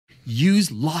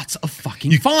use lots of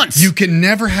fucking fonts. You can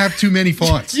never have too many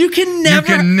fonts. You can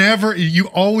never. You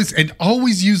always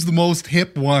use the most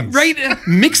hip ones. Right?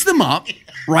 Mix them up.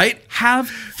 Right? Have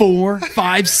 4,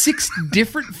 5, 6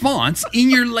 different fonts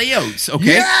in your layouts,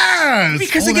 okay? Yes!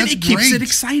 Because again, it keeps it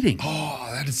exciting. Oh,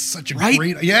 that is such a right?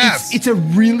 great... Yes! It's a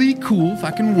really cool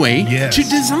fucking way to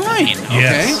design, okay?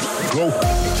 Yes. Go.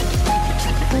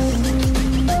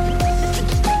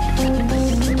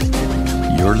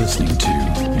 You're listening to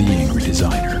The Angry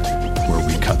Designer, where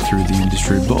we cut through the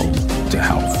industry bull to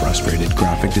help frustrated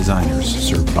graphic designers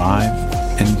survive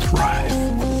and thrive.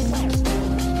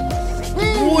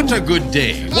 What a good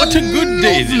day. What a good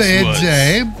day this was.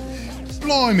 Day.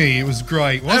 Blimey, it was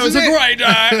great. It was a great day.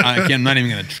 I'm not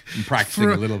even going to practice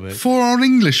a little bit. For our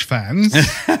English fans.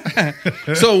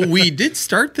 So we did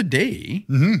start the day.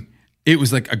 Mm-hmm. It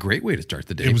was like a great way to start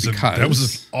the day. That was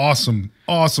an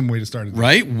awesome way to start it.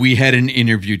 Right? We had an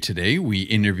interview today. We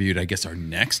interviewed, I guess, our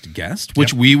next guest,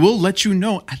 which we will let you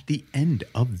know at the end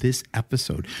of this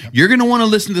episode. Yep. You're going to want to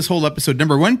listen to this whole episode,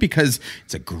 number one, because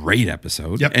it's a great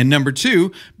episode. Yep. And number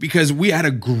two, because we had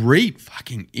a great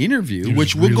fucking interview,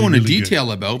 which we'll go into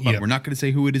detail about, but we're not going to say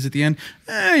who it is at the end.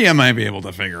 You might be able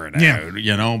to figure it out,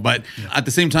 you know? But at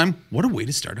the same time, what a way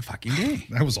to start a fucking day.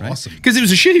 That was awesome. Because it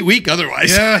was a shitty week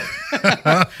otherwise. Yeah.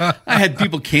 I had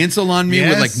people cancel on me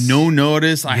with like no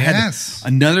notice. I had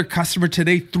another customer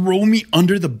today throw me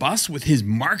under the bus with his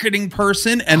marketing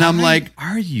person, and I'm like,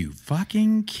 "Are you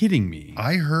fucking kidding me?"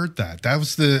 I heard that. That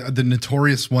was the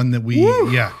notorious one that we.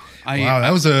 Woo. Yeah. Wow, that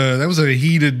was a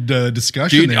heated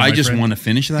discussion. Dude, I just want to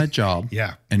finish that job,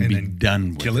 and be done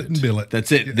with it. Kill it and bill it.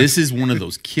 That's it. Yeah. This is one of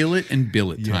those kill it and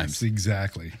bill it times. Yes,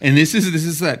 exactly. And this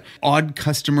is that odd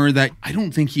customer that I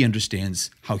don't think he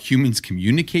understands how humans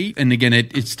communicate. And again,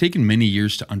 it's taken many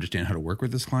years to understand how to work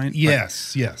with this client.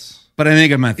 Yes. But I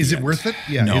think I'm at the Is end. it worth it?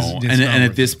 Yeah. No. It's and not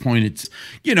at this point, it's,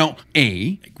 we're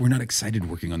not excited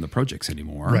working on the projects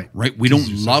anymore. Right. We don't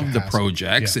love the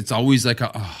projects. Yeah. It's always like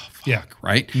fuck,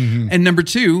 right? Mm-hmm. And number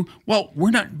two, we're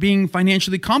not being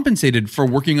financially compensated for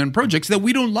working on projects that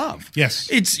we don't love. Yes.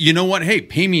 It's, you know what? Hey,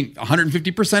 pay me 150%,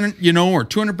 or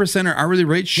 200% or hourly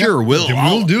rate. Sure, we'll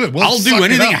do it. I'll do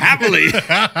anything happily.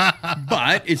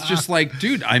 But it's just like,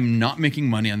 dude, I'm not making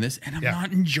money on this and I'm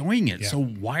not enjoying it. Yeah. So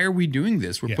why are we doing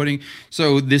this?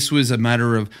 So this was a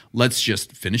matter of let's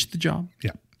just finish the job.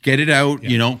 Yeah. Get it out,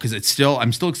 because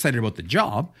I'm still excited about the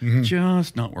job,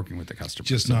 just not working with the customer.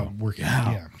 Just not working.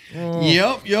 Yeah.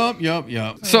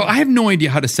 Yep. So I have no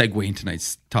idea how to segue into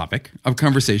tonight's topic of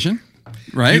conversation,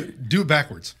 right? Do it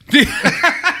backwards.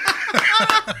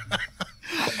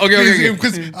 Okay.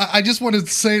 Because I just want to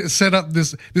set up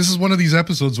this. This is one of these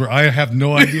episodes where I have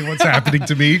no idea what's happening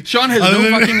to me. Sean has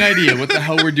no fucking idea what the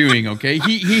hell we're doing. Okay,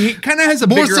 he kind of has a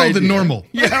more bigger so idea. than normal.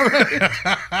 Yeah,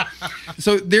 right.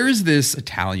 So there is this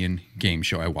Italian game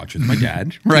show I watch with my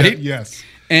dad, right? Yes.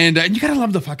 And you gotta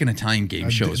love the fucking Italian game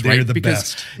shows, right? They're the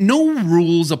because best. No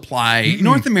rules apply. Mm-mm.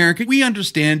 North America, we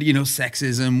understand,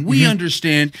 sexism. We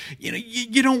understand,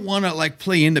 you don't want to like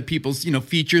play into people's,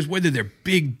 features, whether they're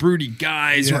big, broody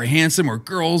guys or handsome or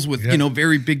girls with,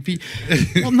 very big feet.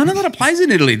 Well, none of that applies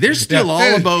in Italy. They're still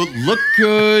all about look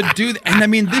good, do that. And I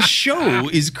mean, this show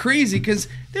is crazy because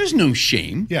there's no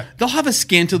shame. Yeah. They'll have a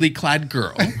scantily clad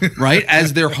girl, right,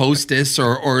 as their hostess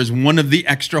or as one of the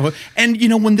extra. And,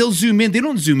 when they'll zoom in, they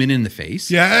don't zoom in the face.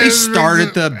 Yeah. They start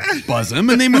at the bosom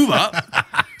and they move up.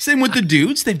 Same with the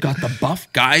dudes. They've got the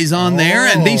buff guys on there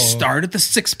and they start at the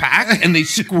six pack and they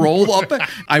scroll up.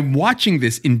 I'm watching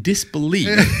this in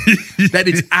disbelief that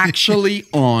it's actually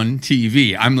on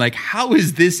TV. I'm like, how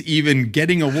is this even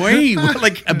getting away?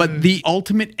 But the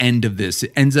ultimate end of this,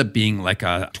 it ends up being like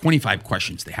 25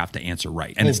 questions they have to answer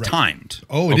right. And it's timed.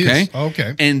 Oh, it is.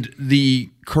 Okay. And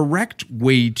the correct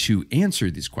way to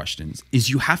answer these questions is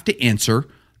you have to answer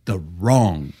the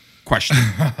wrong question.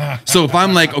 So if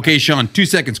I'm like, okay, Sean, 2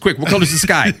 seconds, quick, what color is the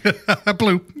sky?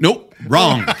 Blue. Nope,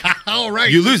 wrong. All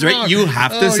right. You lose, right? You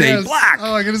have to say black.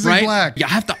 Oh, I got to say black. You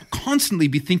have to constantly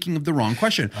be thinking of the wrong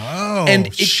question. Oh,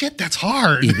 and shit, that's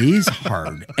hard. It is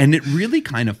hard. And it really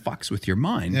kind of fucks with your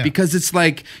mind because it's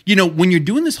like, when you're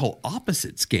doing this whole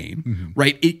opposites game,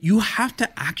 right, you have to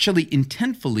actually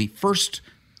intentfully first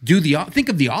think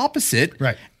of the opposite,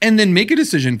 right, and then make a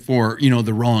decision for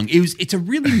the wrong. It's a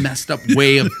really messed up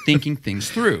way of thinking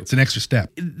things through. It's an extra step.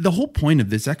 The whole point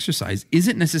of this exercise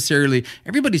isn't necessarily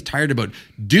everybody's tired about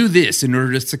do this in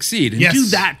order to succeed and do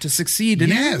that to succeed,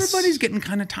 and everybody's getting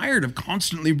kind of tired of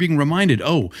constantly being reminded,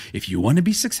 if you want to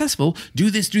be successful, do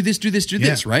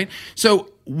this, right? So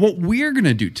what we're going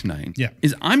to do tonight Yeah.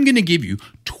 is I'm going to give you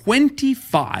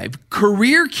 25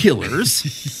 career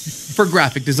killers for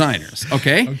graphic designers,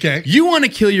 okay? Okay. You want to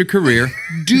kill your career,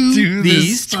 do Do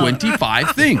these this.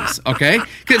 25 things, okay?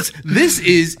 Because this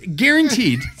is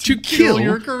guaranteed to kill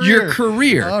your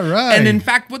career. All right. And in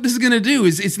fact, what this is going to do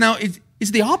is it's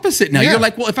the opposite now. Yeah. You're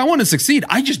like, well, if I want to succeed,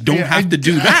 I just don't have to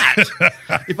do that.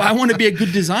 If I want to be a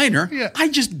good designer, I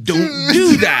just don't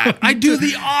do that. I do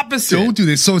the opposite. Don't do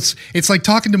this. So it's like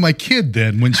talking to my kid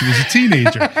then when she was a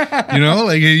teenager.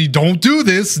 Like, hey, don't do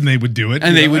this, and they would do it.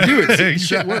 And they would do it. Exactly. The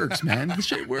shit works, man. The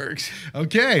shit works.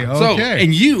 Okay. So,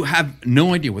 and you have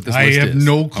no idea what this I list is. have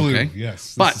no clue. Okay? Yes,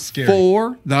 this But is scary.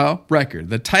 for the record,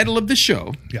 the title of the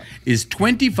show is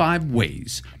 25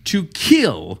 Ways to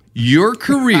Kill Your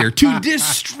Career, to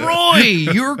destroy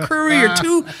your career,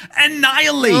 to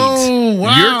annihilate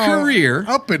your career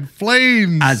up in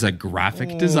flames as a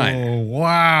graphic designer. Oh,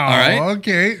 wow. All right?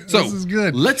 Okay. So this is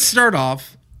good. let's start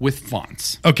off with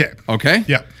fonts. Okay. Okay?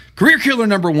 Yeah. Career killer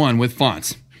number 1 with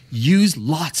fonts. Use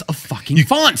lots of fucking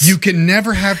fonts. You can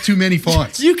never have too many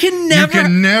fonts. You can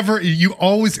never. You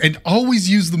always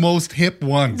use the most hip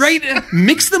ones. Right?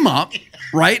 Mix them up.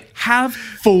 Right? Have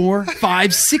 4,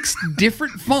 5, 6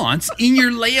 different fonts in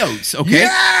your layouts. Okay?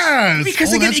 Yes.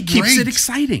 Because again, it keeps it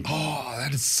exciting. Oh,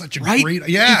 that is such a Right? great.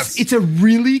 Yes. It's a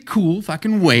really cool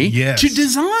fucking way to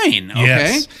design. Okay.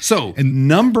 Yes. So,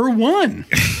 number 1.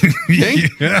 Okay?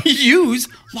 Use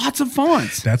lots of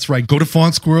fonts. That's right. Go to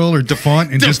Font Squirrel or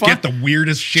DeFont and just get the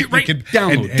weirdest shit Right. you can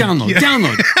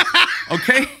Download.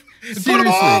 Okay? Put them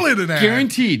all into that.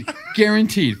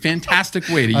 Guaranteed. Fantastic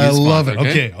way to use I love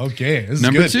fonts, it. Okay. This is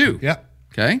Number good. 2. Yeah.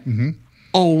 Okay. Mm-hmm.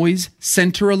 Always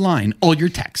center align all your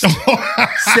text.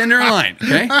 Center align,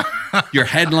 okay? Your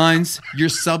headlines, your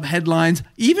sub headlines,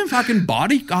 even fucking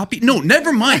body copy. No,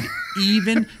 never mind.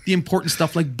 Even the important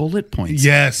stuff like bullet points.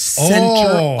 Yes.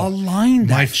 Center align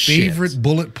that My shit. favorite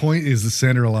bullet point is the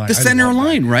center align. The center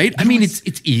align, right? I mean,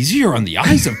 it's easier on the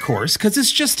eyes, of course, because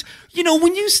it's just,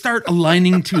 when you start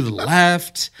aligning to the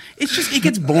left, it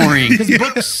gets boring because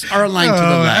books are aligned to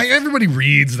the left. Everybody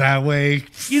reads that way.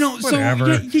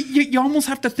 Whatever. So you almost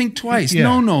have to think twice.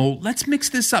 Yeah. No, let's mix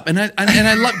this up. And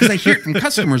I love, because I hear it from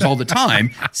customers all the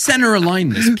time, center align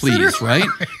this, please, right?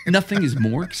 Nothing is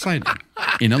more exciting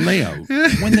in a layout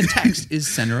when the text is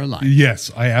center aligned.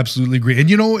 Yes, I absolutely agree. And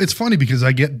it's funny because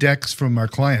I get decks from our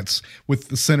clients with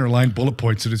the center line bullet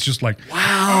points, and it's just like,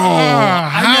 wow,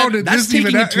 how did that's this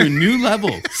even taking it to a new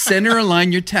level. Center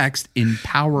align your text in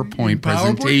PowerPoint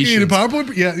presentations.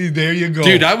 PowerPoint, yeah, there you go.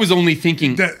 Dude, I was only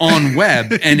thinking on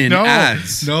web and in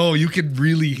ads. No, you could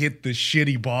really hit the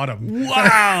shitty bottom.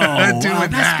 Wow, Doing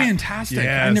that's that. fantastic.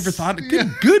 Yes. I never thought.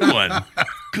 Good one.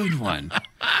 Good one.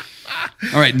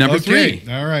 All right, number 3.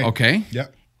 All right. Okay.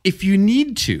 Yep. If you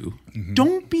need to,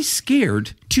 don't be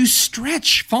scared to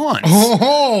stretch fonts.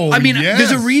 Oh, I mean, yes.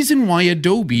 there's a reason why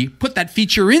Adobe put that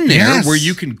feature in there Yes. where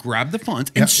you can grab the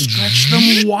fonts and stretch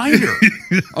them wider.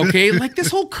 Okay, like this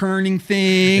whole kerning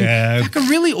thing, Yeah, fucking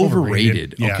really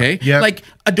overrated. Yeah. Okay, Yeah. like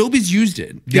Adobe's used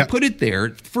it. They Yeah. put it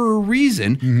there for a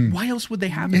reason. Why else would they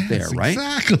have it there, right?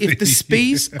 exactly. If the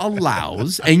space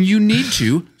allows and you need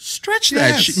to stretch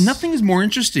that, Yes. nothing is more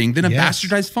interesting than a Yes.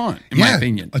 bastardized font, in my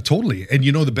opinion. Totally. And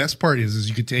the best part is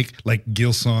you could take like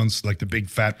Gilson's, like the big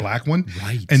fat black one,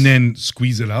 Right. and then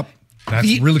squeeze it up. That's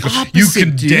The really cool. opposite, You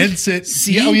condense dude. it.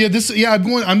 See? Yeah,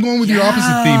 I'm going with your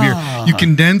opposite theme here. You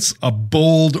condense a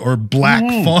bold or black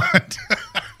font.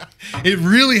 It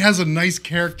really has a nice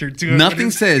character to it.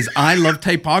 Nothing says I love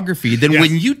typography than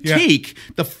when you take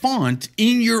the font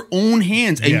in your own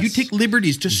hands and you take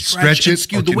liberties to stretch and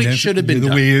skew the way it should have been the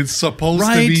done. way it's supposed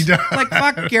Right? to be done. Like,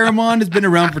 fuck, Garamond has been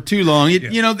around for too long.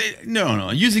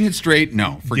 No. Using it straight,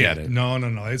 no. Forget it. No.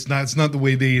 It's not the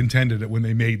way they intended it when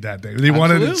they made that. They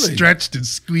wanted it stretched and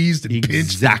squeezed and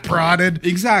pinched and prodded.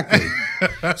 Exactly.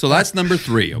 So that's number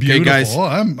 3. Okay, Beautiful. guys.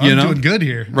 I'm doing good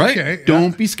here. Right? Okay.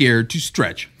 Don't be scared to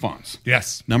stretch fonts.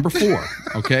 Yes. Number 4,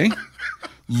 okay?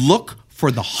 Look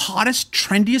for the hottest,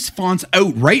 trendiest fonts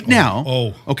out right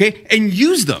now. Okay? And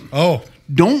use them.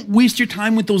 Don't waste your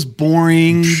time with those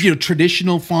boring,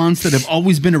 traditional fonts that have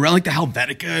always been around, like the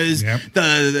Helveticas,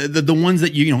 the ones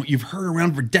that you've heard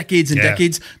around for decades and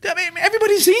decades. I mean,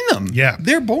 everybody's seen them. Yeah,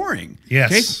 they're boring.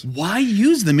 Yes. Okay? Why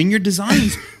use them in your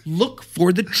designs? Look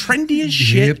for the trendiest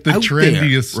shit the out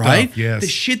trendiest there, right? stuff, yes. The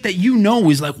shit that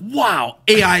is like, wow,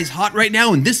 AI is hot right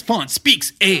now, and this font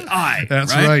speaks AI.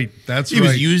 That's right. It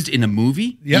was used in a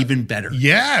movie. Even better.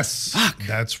 Yes. Fuck.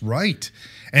 That's right.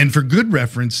 And for good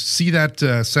reference, see that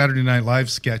Saturday Night Live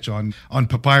sketch on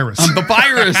Papyrus.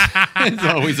 Papyrus. It's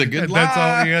always a good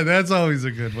line. That's always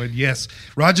a good one. Yes.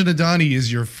 Rajan Adani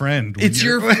is your friend. It's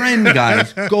your friend,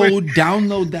 guys. Go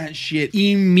download that shit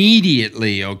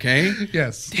immediately, okay?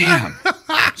 Yes. Damn.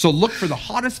 So look for the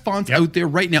hottest fonts out there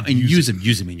right now and use them.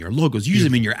 Use them in your logos. Use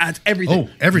them in your ads. Everything. Oh,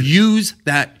 everything. Use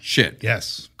that shit.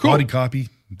 Yes. Cool. Body copy.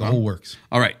 The whole works.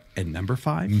 All right. And number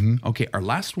 5. Okay. Our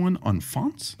last one on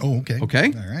fonts. Oh, okay.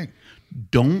 Okay. All right.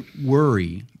 Don't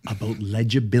worry about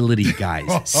legibility,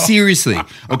 guys. Seriously.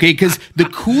 Okay. Because the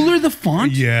cooler the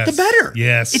font, Yes. the better.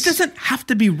 Yes. It doesn't have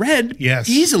to be read Yes.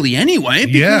 easily anyway.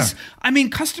 Yeah. Because, I mean,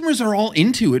 customers are all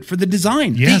into it for the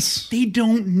design. Yes. They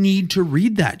don't need to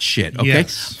read that shit. Okay.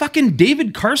 Yes. Fucking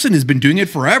David Carson has been doing it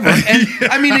forever. And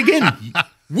I mean, again,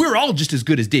 we're all just as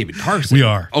good as David Carson. We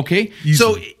are. Okay. Easily.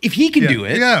 So if he can do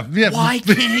it, why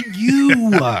can't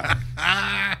you?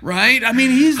 Right? I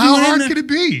mean, he's How doing hard could it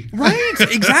be? Right?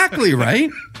 Exactly, right?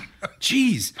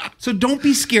 Jeez. So don't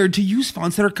be scared to use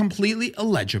fonts that are completely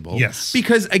illegible. Yes.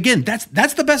 Because again, that's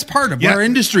the best part of Yeah. our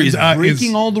industry is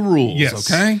breaking all the rules. Yes.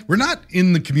 Okay. We're not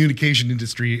in the communication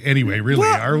industry anyway, really,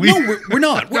 Well, are we? No, we're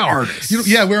not. We're artists.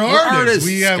 We're artists.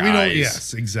 We don't. guys.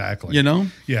 Yes, exactly. You know?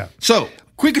 Yeah. So,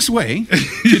 quickest way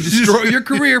to destroy your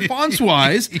career fonts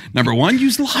wise, number 1,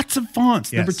 use lots of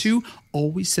fonts. Yes. Number 2,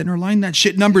 always centerline that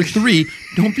shit. Number 3,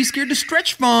 don't be scared to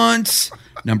stretch fonts.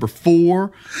 Number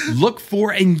 4, look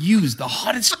for and use the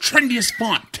hottest, trendiest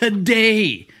font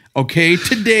today. Okay,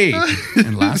 today.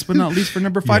 And last but not least, for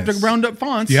number 5, Yes. to round up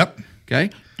fonts. Yep. Okay,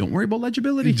 don't worry about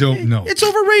legibility. Don't know. It's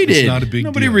overrated. It's not a big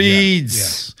Nobody deal. reads. Yeah.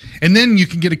 Yes. And then you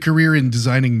can get a career in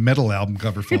designing metal album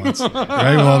cover fonts, right?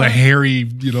 With all the hairy,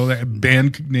 that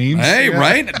band names. Hey, Yeah.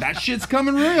 right? That shit's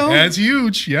coming real. That's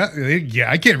huge. Yeah. Yeah.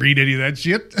 I can't read any of that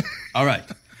shit. All right.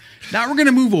 Now we're going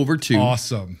to move over to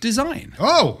Awesome. design.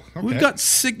 Oh, okay. We've got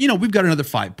 6, we've got another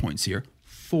 5 points here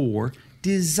for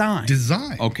design.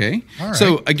 Design. Okay. All right.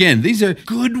 So again, these are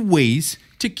good ways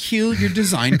to kill your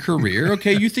design career.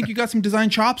 Okay. You think you got some design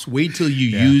chops? Wait till you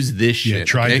use this shit. Yeah,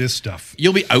 try okay? this stuff.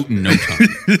 You'll be out in no time.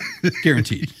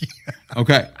 Guaranteed.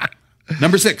 Okay.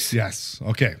 Number 6. Yes.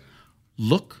 Okay.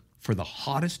 Look for the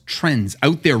hottest trends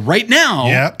out there right now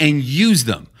Yep. and use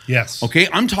them. Yes. Okay,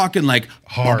 I'm talking like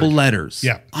Hard. bubble letters.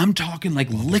 Yeah. I'm talking like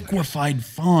liquefied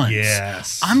fonts.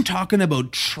 Yes. I'm talking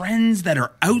about trends that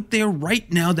are out there right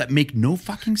now that make no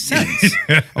fucking sense.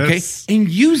 Okay, Yes. and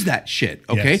use that shit.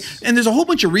 Okay, Yes. and there's a whole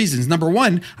bunch of reasons. Number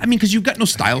 1, I mean, because you've got no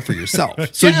style for yourself,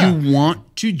 so Yeah. you want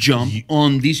to jump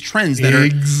on these trends that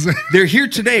Exactly. are they're here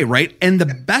today, right? And the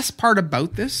best part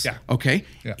about this, Yeah. okay,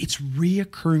 Yeah. it's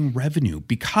reoccurring revenue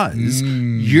because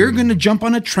you're going to jump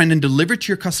on a trend and deliver it to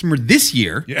your customer this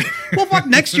year. Yeah. Well, fuck,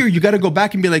 next year you got to go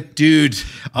back and be like, dude,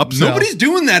 Upsell. nobody's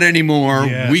doing that anymore.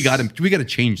 Yes. We got to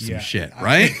change some Yeah. shit,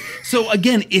 right? So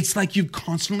again, it's like you've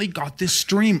constantly got this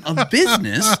stream of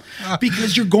business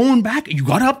because you're going back. You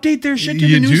got to update their shit to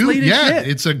the new latest shit.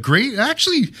 It's a great.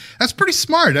 Actually, that's pretty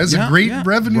smart. That's Yeah, a great yeah.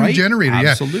 revenue Right. generator.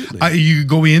 Absolutely. Yeah, you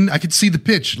go in. I could see the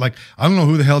pitch. Like, I don't know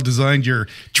who the hell designed your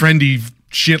trendy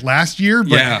shit last year,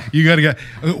 but Yeah. you got to go.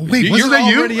 Wait, You're wasn't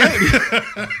that you? already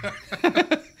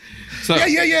out. So,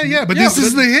 Yeah. But this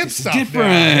is the hip stuff.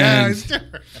 different. Yeah, it's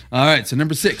different. All right, so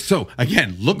number 6. So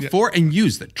again, look for and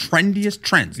use the trendiest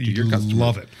trends to your customers.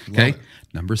 Love it. Love Okay. it.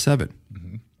 Number 7.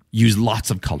 Use lots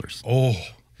of colors. Oh,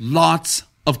 Lots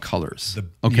of colors.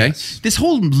 Okay. yes. This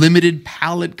whole limited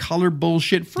palette color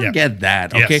bullshit, forget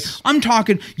that. Okay. Yes. I'm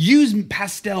talking use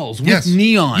pastels with Yes.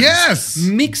 neons. Yes.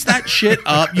 Mix that shit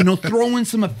up, throw in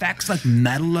some effects like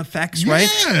metal effects, right?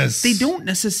 Yes. They don't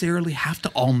necessarily have to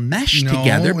all mesh No,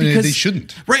 together they because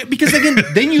shouldn't. Right. Because again,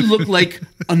 then you look like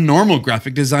a normal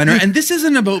graphic designer. And this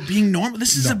isn't about being normal.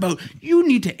 This is about you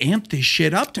need to amp this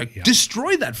shit up to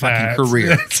destroy that fucking career.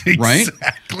 That's right?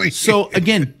 exactly So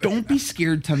again, don't be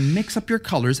scared to mix up your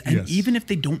colors, and Yes. even if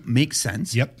they don't make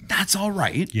sense, Yep. that's all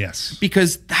right. Yes.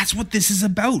 Because that's what this is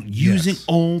about, using Yes.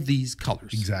 all these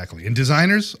colors. Exactly. And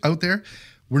designers out there,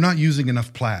 we're not using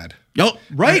enough plaid. Oh,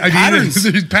 right. I mean, patterns.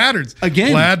 there's patterns.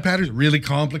 Again. Plaid patterns, really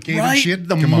complicated Right, shit.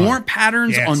 the Come more on.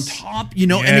 patterns Yes. on top,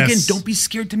 and again, Yes. don't be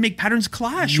scared to make patterns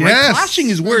clash. Right, Yes. clashing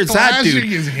is where it's at, dude.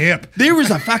 Clashing is hip. There was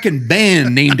a fucking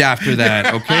band named after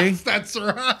that. Okay, That's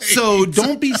right. so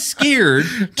don't be scared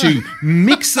to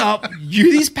mix up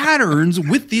these patterns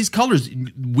with these colors.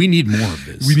 We need more of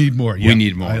this. we need more. We Yeah.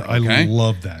 need more. I okay?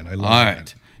 love that. I love All that.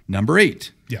 right. Number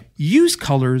 8. Yeah. Use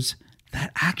colors that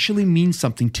actually mean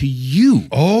something to you.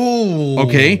 Oh.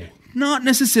 Okay. Not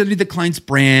necessarily the client's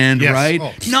brand, Yes. right?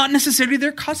 Oh. Not necessarily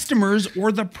their customers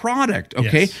or the product.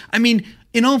 Okay. Yes. I mean,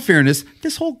 in all fairness,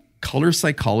 this whole color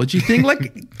psychology thing.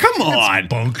 Like, come on.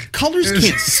 bunk. Colors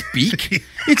can't speak.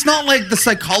 It's not like the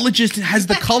psychologist has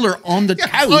the color on the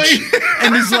couch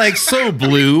and is like, so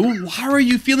Blue, how are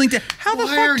you feeling? How the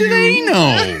Why fuck are do they you-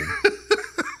 know?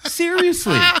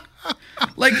 Seriously.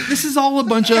 Like, this is all a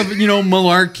bunch of,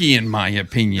 malarkey, in my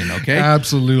opinion, okay?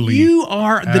 Absolutely. You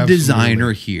are the Absolutely.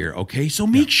 designer here, okay? So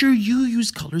make sure you use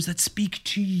colors that speak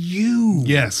to you.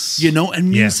 Yes. And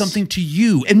mean Yes. something to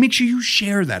you. And make sure you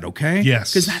share that, okay?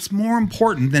 Yes. Because that's more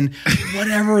important than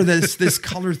whatever this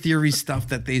color theory stuff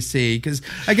that they say. Because,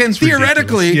 again,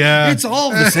 theoretically, ridiculous. Yeah. it's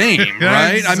all the same,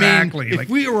 right? Exactly. I mean, if Like,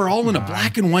 we were all in a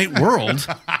black and white world,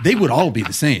 they would all be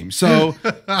the same. So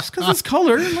just because it's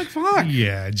color, like, fuck.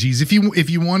 Yeah, geez. If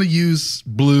you want to use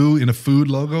blue in a food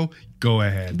logo, go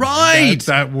ahead. Right.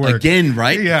 That works. Again,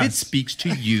 right? Yes. If it speaks to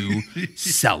you,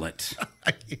 sell it.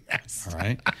 Yes. All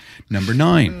right. Number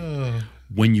 9.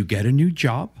 When you get a new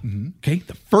job, okay,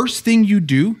 the first thing you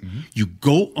do, you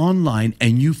go online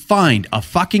and you find a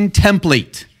fucking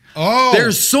template. Oh.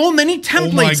 There's so many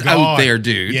templates out God. there,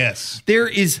 dude. Yes. There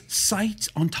is sites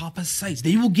on top of sites.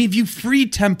 They will give you free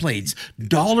templates,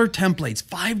 $1 templates,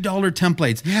 $5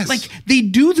 templates. Yes. Like, they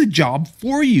do the job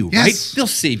for you, Yes. right? They'll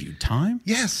save you time.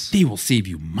 Yes. They will save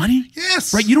you money.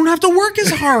 Yes. Right? You don't have to work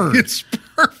as hard. It's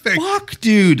perfect. Fuck,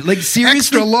 dude. Like, seriously.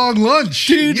 Extra long lunch.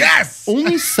 Dude, Yes.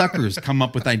 only suckers come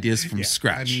up with ideas from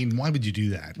scratch. I mean, why would you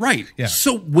do that? Right. Yeah.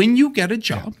 So when you get a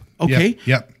job, okay,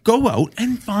 Yep. go out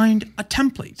and find a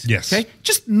template. Yes. Okay.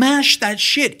 Just mash that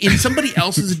shit in somebody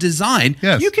else's design.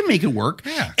 Yes. You can make it work.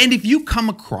 Yeah. And if you come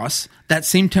across that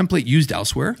same template used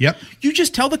elsewhere, Yep. you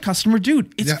just tell the customer,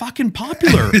 dude, it's Yeah. fucking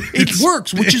popular. It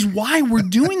works, which is why we're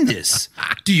doing this.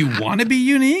 Do you want to be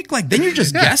unique? Like, then you're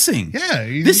just guessing. Yeah.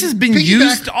 This has been Piggyback-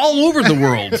 used all over the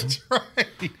world. That's right.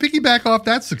 Piggyback off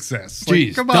that success. Like,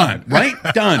 Jeez, come done. on. Right?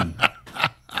 Done.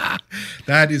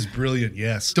 That is brilliant.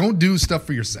 Yes. Don't do stuff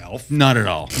for yourself. Not at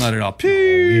all. Not at all.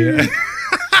 Yeah.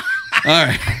 All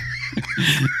right.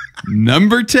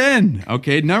 Number 10.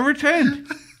 Okay, number 10.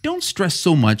 Don't stress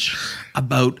so much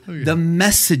about the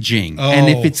messaging and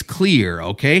if Oh. it's clear,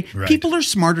 okay? Right. People are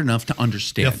smart enough to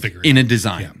understand They'll figure it in a out.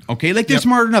 design, Yeah. okay? Like, they're Yep.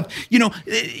 smart enough.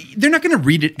 They're not going to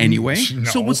read it anyway. No,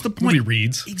 So what's the point? nobody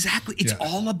reads. Exactly. It's Yeah.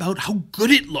 all about how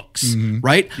good it looks,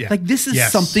 right? Yeah. Like, this is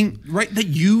Yes. something, right, that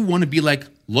you want to be like,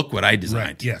 look what I designed.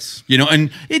 Right, yes.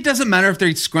 And it doesn't matter if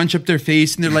they scrunch up their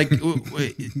face and they're like,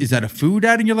 is that a food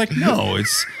ad? And you're like, no,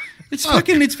 it's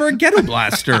fucking, it's for a ghetto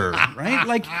blaster, right?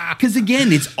 Like, because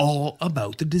again, it's all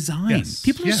about the design. Yes,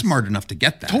 People are yes. smart enough to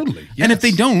get that. Totally, And if they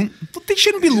yes. don't, they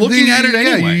shouldn't be looking at it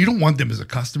anyway. You don't want them as a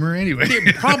customer anyway.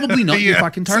 They're probably not your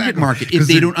fucking target exactly. market if 'Cause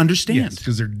they they're- don't understand. Yes,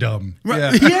 because they're dumb.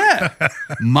 Right. Yeah.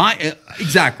 Yeah.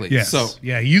 Exactly. Yes. So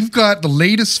yeah, you've got the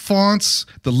latest fonts,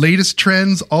 the latest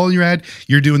trends, all your ad.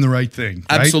 You're doing the right thing.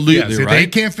 Right? Absolutely, Yes, if they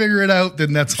right? can't figure it out,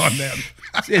 then that's on them.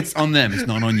 it's on them. It's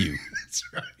not on you. That's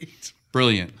right.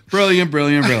 Brilliant.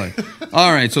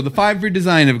 All right. So the 5 for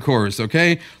design, of course.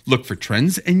 Okay. Look for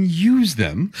trends and use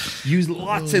them. Use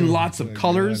lots and lots of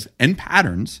colors and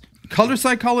patterns. Color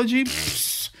psychology.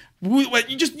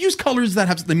 You just use colors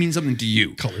that mean something to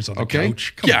you. Colors on the okay?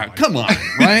 couch. Come on,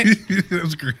 right? That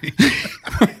was great.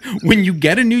 When you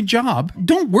get a new job,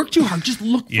 don't work too hard. Just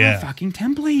look for Yeah. a fucking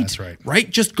template. That's right. Right?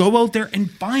 Just go out there and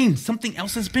find something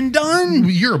else that's been done.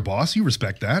 You're a boss. You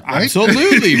respect that, right?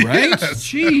 Absolutely, right? Yes.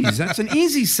 Jeez, that's an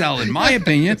easy sell in my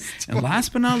opinion. And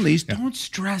last but not least, don't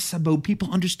stress about people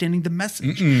understanding the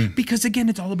message because again,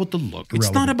 it's all about the look.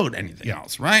 It's not Irrelevant. about anything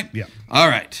else, right? Yeah. All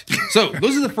right. So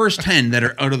those are the first 10 that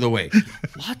are out of the way.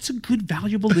 Lots of good,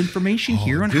 valuable information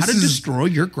here on how this to is- destroy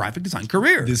your graphic design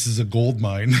career. This is a gold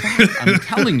mine. I'm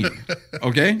telling you.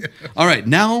 Okay. All right.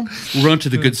 Now we're on to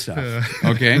the good stuff.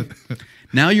 Okay.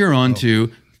 Now you're on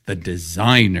to the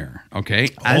designer. Okay.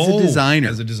 As a designer.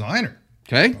 As a designer.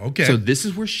 Okay. Okay. So this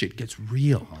is where shit gets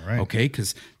real. All right. Okay.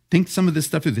 Because think some of this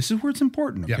stuff through. This is where it's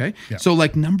important. Yeah, Okay. yeah. So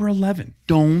like number 11,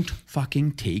 don't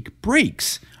fucking take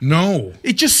breaks. No.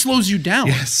 It just slows you down.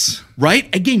 Yes.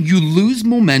 Right? Again, you lose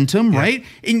momentum, right?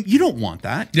 And you don't want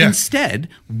that. Yeah. Instead,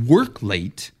 work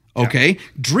late. Okay.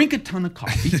 Drink a ton of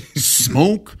coffee,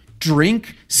 smoke,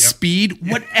 drink, speed,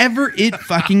 whatever it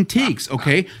fucking takes.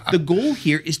 Okay. The goal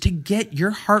here is to get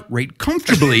your heart rate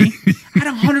comfortably at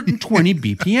 120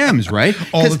 BPMs, right?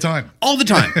 All the 'Cause- time. All the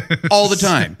time. All the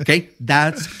time. Okay.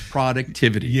 That's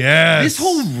productivity. Yes. This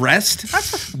whole rest,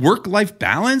 that's work-life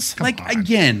balance. Come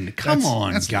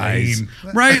on, That's guys. lame.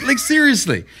 Right? Like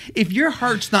seriously. If your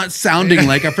heart's not sounding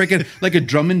like a freaking like a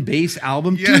drum and bass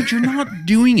album, dude, you're not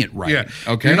doing it right. Yeah.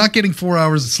 Okay. You're not getting 4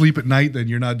 hours of sleep at night, then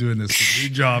you're not doing this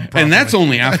job properly. and that's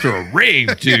only after a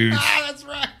rave, dude. That's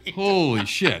right. Holy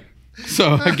shit.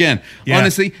 So again, Yeah.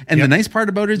 honestly, and Yep. the nice part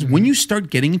about it is when you start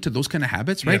getting into those kind of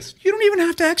habits, right? Yes. You don't even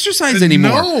have to exercise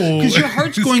anymore No. because your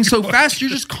heart's going so fast. You're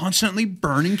just constantly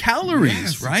burning calories,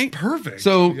 Yes, it's right? perfect.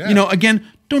 So Yeah. you know, again,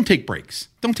 don't take breaks.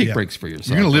 Don't take Yeah. breaks for yourself.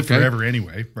 You're going to live okay? forever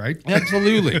anyway, right?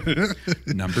 Absolutely.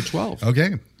 Number 12.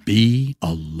 Okay. Be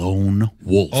a lone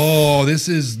wolf. Oh, this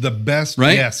is the best.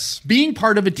 Right? Yes. Being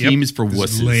part of a team Yep. is for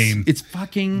This is wusses. lame. It's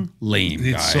fucking lame,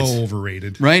 It's guys. so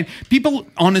overrated. Right? People,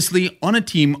 honestly, on a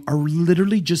team are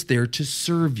literally just there to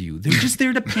serve you. They're just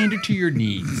there to pander to your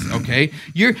needs, okay?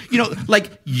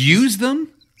 Use them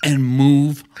and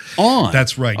move on.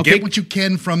 That's right. Okay? Get what you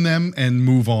can from them and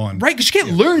move on. Right, because you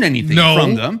can't learn anything No,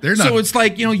 from them. they're not- So it's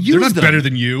like, use They're not them. better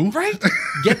than you. Right?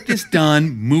 Get this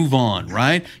done, move on,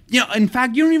 right? In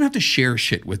fact, you don't even have to share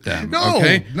shit with them. No.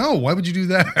 Okay? No. Why would you do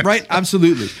that? Right?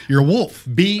 Absolutely. You're a wolf.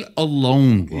 Be a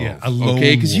lone wolf. Yeah, a lone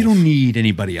okay? Because you wolf. don't need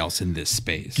anybody else in this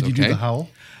space. Did you do the howl?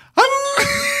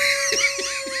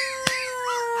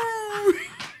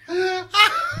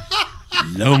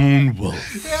 Lone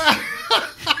wolf.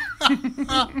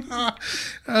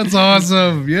 That's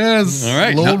awesome. Yes. All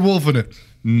right. Lone wolf in it.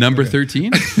 Number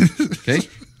 13. Okay.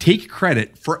 Take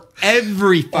credit for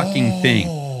every fucking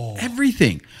thing.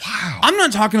 Everything. Wow. I'm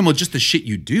not talking about just the shit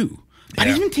you do. But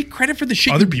Yeah. even take credit for the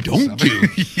shit Other you people's don't stuff.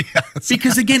 do. Yes.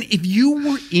 Because again, if you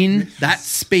were in that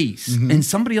space and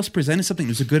somebody else presented something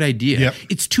that was a good idea, Yep.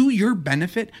 it's to your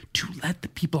benefit to let the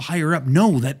people higher up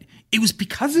know that it was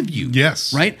because of you.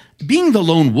 Yes. Right? Being the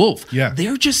lone wolf, Yeah.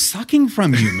 they're just sucking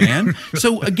from you, man.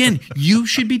 So again, you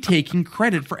should be taking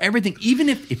credit for everything. Even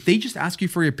if they just ask you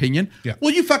for your opinion, Yeah.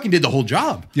 well, you fucking did the whole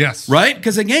job. Yes. Right?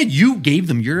 Because again, you gave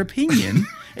them your opinion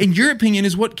and your opinion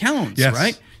is what counts, Yes.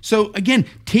 right? So again,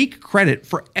 take credit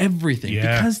for everything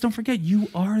Yeah. because don't forget, you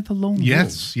are the lone wolf.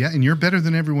 Yes. Yeah. And you're better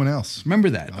than everyone else. Remember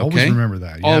that. Always okay? remember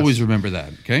that, yes. Always remember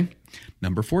that. Okay.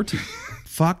 Number 14.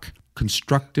 Fuck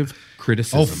constructive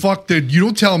criticism. Oh, fuck that. You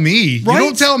don't tell me. Right? You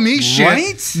don't tell me shit.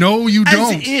 Right? No, you As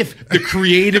don't. if the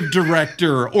creative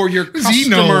director or your he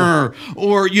know? customer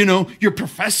or, your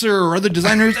professor or other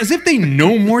designers, as if they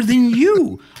know more than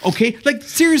you. Okay? Like,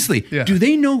 seriously, Yeah. do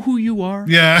they know who you are?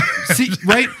 Yeah. See,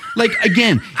 right? Like,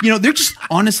 again, they're just,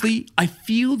 honestly, I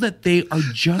feel that they are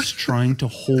just trying to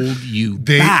hold you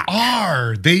They back.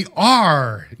 are. They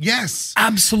are. Yes.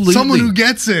 Absolutely. Someone who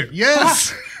gets it.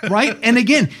 Yes. Right? And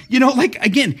again,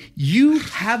 you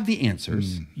have the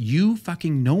answers. You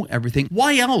fucking know everything.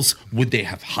 Why else would they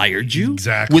have hired you?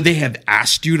 Exactly. Would they have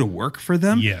asked you to work for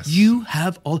them? Yes. You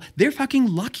have they're fucking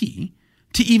lucky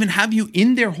to even have you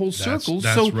in their whole circle.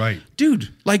 that's So, right. dude,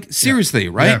 like seriously,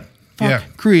 right? Yeah. Fuck Yeah.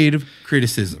 creative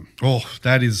criticism. Oh,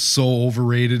 that is so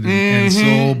overrated and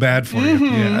so bad for you.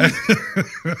 Yeah.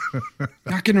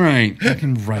 Fucking right.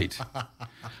 Fucking right.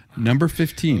 Number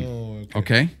 15.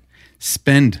 Okay.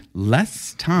 Spend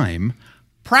less time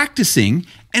practicing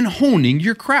and honing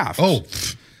your craft. Oh,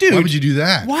 dude. why would you do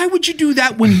that? Why would you do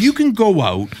that when you can go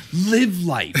out, live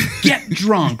life, get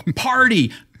drunk,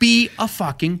 party, be a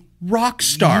fucking rock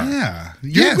star? Yeah.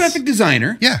 You're Yes. a graphic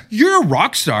designer. Yeah. You're a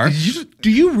rock star. Do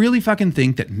you really fucking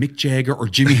think that Mick Jagger or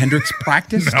Jimi Hendrix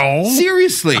practiced? No.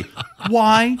 Seriously.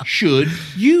 Why should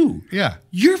you? Yeah.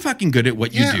 You're fucking good at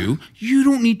what you Yeah. do. You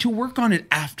don't need to work on it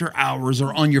after hours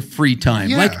or on your free time.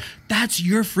 Yeah. Like that's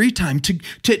your free time to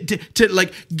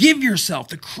like give yourself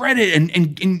the credit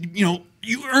and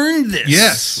you earned this.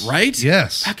 Yes. Right?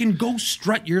 Yes. Fucking go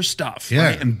strut your stuff. Yeah.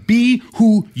 Right? And be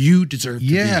who you deserve to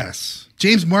be. Yes.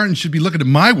 James Martin should be looking at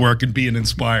my work and being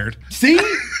inspired. See?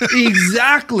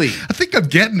 Exactly. I think I'm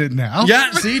getting it now.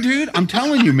 Yeah, see, dude? I'm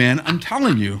telling you, man. I'm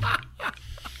telling you.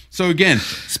 So again,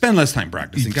 spend less time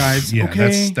practicing, guys. Yeah,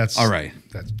 okay? that's all right.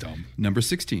 That's dumb. Number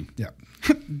 16. Yeah.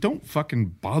 Don't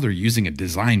fucking bother using a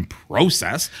design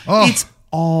process. Oh. It's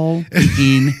all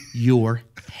in your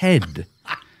head.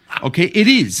 Okay, it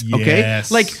is. Okay,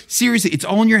 Yes. like seriously, it's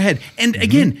all in your head. And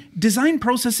again, design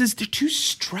processes, they're too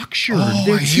structured. Oh,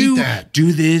 they're I hate too that.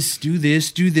 do this, do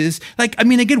this, do this. Like, I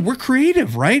mean, again, we're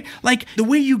creative, right? Like the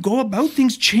way you go about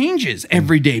things changes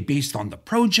every day based on the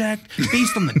project,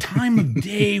 based on the time of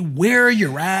day, where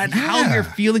you're at, how Yeah. you're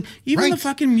feeling, even the Right.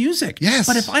 fucking music. Yes.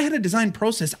 But if I had a design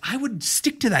process, I would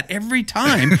stick to that every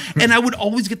time, and I would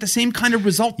always get the same kind of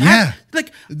result. Yeah.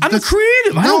 Like I'm a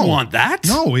creative. I don't want that.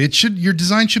 No, your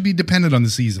design should be dependent on the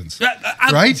seasons.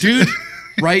 Right? dude?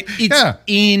 Right? It's Yeah.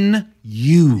 in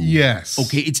you. Yes.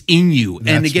 Okay, it's in you. and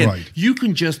That's again, right. you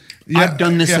can just, Yeah, I've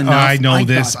done this yeah, enough. I know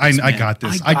this. got I man. got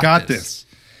this. I got this.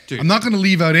 Dude. I'm not going to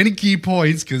leave out any key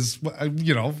points because,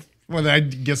 well, I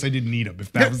guess I didn't need them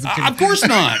if that was the case. Of course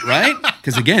not, right?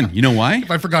 Because again, you know why? If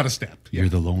I forgot a step. You're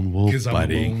the lone wolf, 'Cause I'm a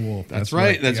buddy. lone wolf. That's That's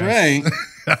right. right, That's yes.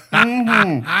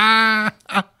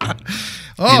 right.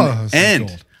 Oh, so and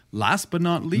gold. last but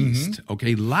not least,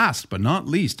 last but not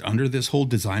least, under this whole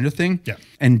designer thing, Yeah.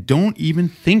 and don't even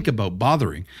think about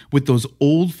bothering with those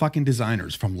old fucking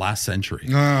designers from last century.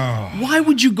 Oh. Why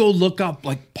would you go look up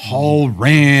like Paul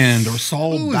Rand or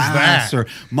Saul Who is Bass that? or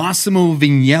Massimo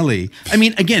Vignelli? I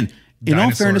mean, again, in all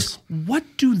Dinosaurs. fairness, what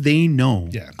do they know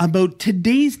Yeah. about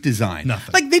today's design?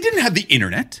 Nothing. Like, they didn't have the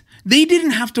internet. They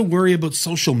didn't have to worry about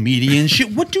social media and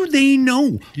shit. What do they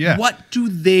know? Yeah. What do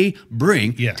they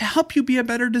bring Yeah. to help you be a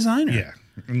better designer? Yeah,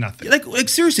 nothing. Like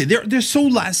seriously, they're so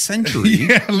last century.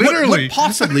 Yeah, literally. What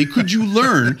possibly could you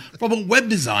learn from a web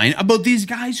design about these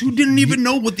guys who didn't even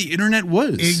know what the internet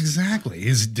was? Exactly.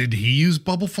 Did he use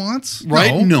bubble fonts?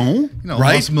 Right? No. No.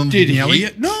 Right? Massimo Did he?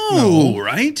 Vignelli? No.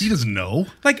 Right? He doesn't know.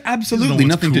 Like, absolutely what's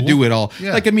nothing to cool. do at all.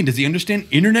 Yeah. Like, I mean, does he understand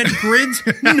internet grids?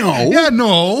 No. Yeah,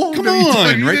 no. Come No,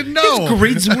 on, he right? didn't know. His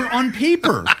grids were on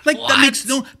paper. Like, that makes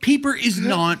no... Paper is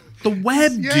not the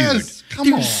web, Yes, dude. come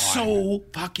They're on. so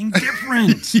fucking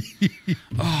different.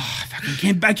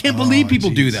 I can't believe people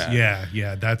do that.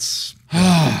 Yeah. That's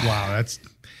wow. That's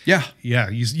Yeah. yeah.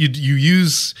 You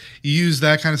use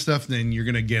that kind of stuff, then you're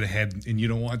gonna get ahead, and you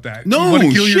don't want that. You No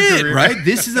wanna kill your shit, career. right?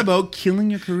 This is about killing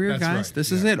your career, That's guys. right,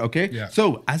 This is yeah. it, okay? Yeah.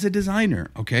 So, as a designer,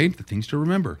 okay, the things to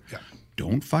remember. Yeah.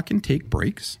 Don't fucking take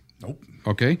breaks, Nope.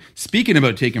 okay? Speaking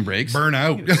about taking breaks, Burn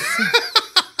out.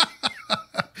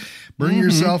 Burn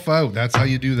yourself out. That's how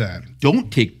you do that.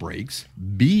 don't take breaks.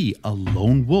 Be a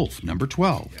lone wolf. Number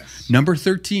 12. Yes. Number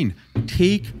 13.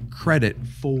 Take credit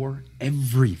for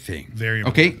everything. Very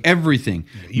okay, important. everything.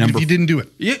 Even if you didn't do it.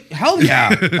 Yeah, hell yeah.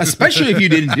 Especially if you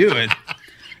didn't do it.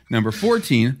 Number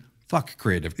 14. Fuck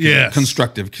creative. Yes.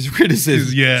 Constructive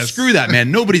criticism. Yes. Screw that,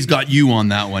 man. Nobody's got you on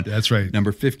that one. That's right.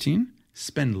 Number 15.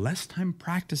 Spend less time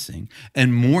practicing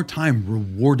and more time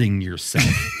rewarding yourself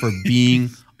for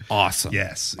being awesome.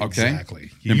 Yes, Okay?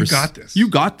 exactly. You Number got this. You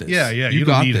got this. Yeah, you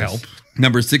don't need help.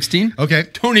 Number 16. Okay.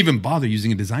 Don't even bother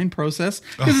using a design process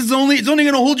because it's only going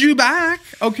to hold you back.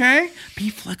 Okay. Be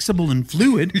flexible and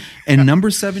fluid. And number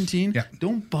 17. Yeah.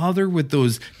 Don't bother with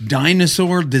those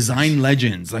dinosaur design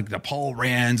legends like the Paul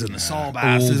Rands and the Saul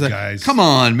Basses. old guys. Come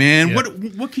on, man. Yeah.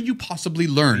 What could you possibly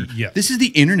learn? Yeah. This is the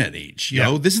internet age. Yeah.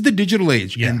 Yo. This is the digital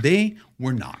age, Yeah. and they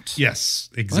were not. Yes,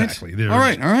 exactly. They're All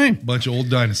right. a bunch of old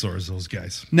dinosaurs, those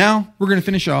guys. Now we're going to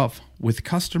finish off with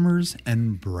customers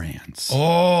and brands.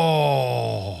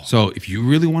 Oh. So if you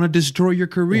really want to destroy your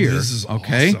career, Oh, this is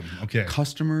okay, awesome. Okay.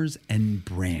 Customers and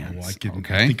brands. I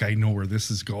okay, think I know where this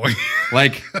is going.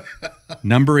 like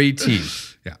number 18.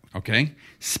 Yeah. Okay.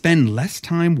 Spend less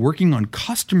time working on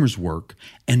customers' work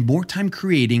and more time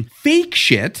creating fake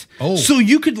shit. Oh. So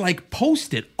you could like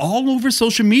post it all over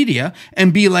social media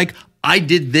and be like, I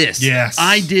did this. Yes.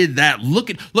 I did that.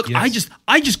 Look, Yes.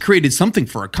 I just created something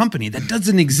for a company that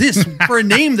doesn't exist for a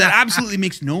name that absolutely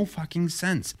makes no fucking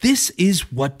sense. This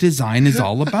is what design is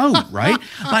all about, right?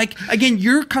 Like, again,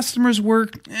 your customers'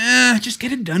 work, just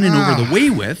get it done and over the way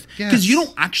with, because yes. you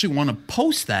don't actually want to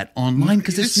post that online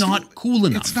because it's not cool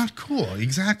enough. It's not cool.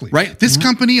 Exactly. Right? This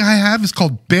company I have is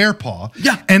called Bear Paw.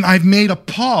 Yeah. And I've made a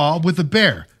paw with a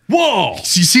bear. Whoa!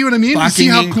 So you see what I mean? You see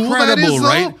Fucking how cool that incredible, is,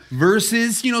 right? though?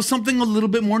 Versus, something a little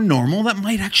bit more normal that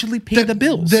might actually pay the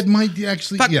bills. That might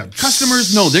actually, Fuck, yeah.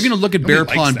 customers, no, they're going to look at Nobody Bear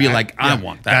Paw likes and be that. like, I Yeah,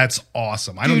 want that. That's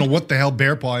awesome. I don't know what the hell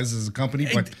Bear Paw is as a company,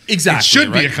 but Exactly. it should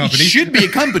right? be a company. It should be a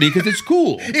company because it's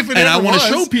cool. If it and I ever want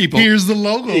to was, show people. Here's the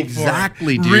logo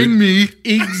Exactly, for it. dude. Ring me.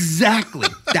 Exactly.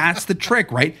 That's the trick,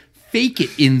 right? Fake it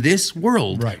in this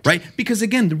world, Right. Because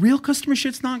again, the real customer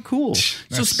shit's not cool.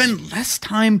 So spend less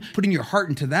time putting your heart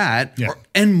into that, Yeah.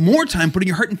 and more time putting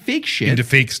your heart in fake shit. Into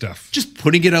fake stuff. Just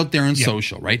putting it out there on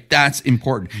social, right? That's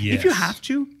important. If you Yes. have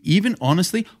to, even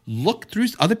honestly, look through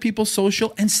other people's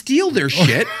social and steal their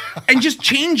shit and just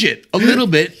change it a little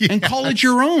bit and call it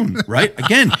your own, right?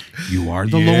 Again, you are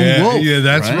the lone wolf. Yeah,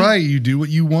 that's right. You do what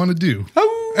you want to do.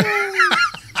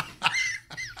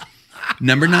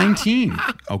 Number 19,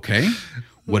 okay?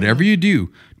 Whatever you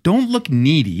do, don't look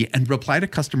needy and reply to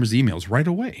customers' emails right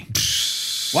away.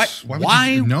 What?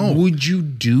 Why would you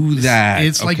do that?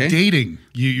 It's like okay? dating.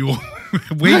 You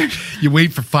wait. You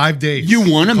wait for 5 days. You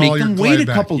want to Call make your them wait client a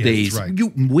back. couple Yeah, days. that's right.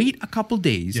 You wait a couple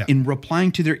days Yeah. in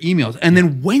replying to their emails. And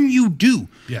then when you do,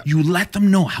 Yeah. you let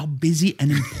them know how busy and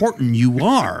important you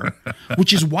are,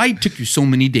 which is why it took you so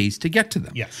many days to get to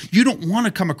them. Yes. You don't want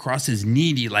to come across as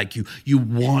needy, like you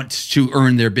want to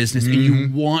earn their business and you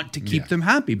want to keep them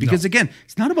happy. Because again,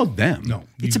 it's not about them. No.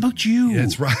 It's about you.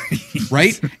 That's right.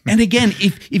 Right? And again,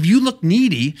 if you look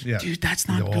needy, Yeah. dude, that's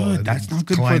not Oh, good. That's the not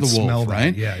good for clients the smell wolf, that.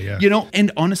 right? Yeah, yeah. know,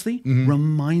 and honestly,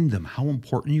 remind them how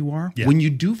important you are when you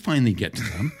do finally get to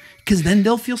them, because then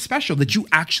they'll feel special that you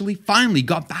actually finally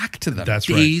got back to them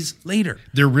days later.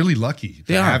 They're really lucky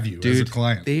to have you as a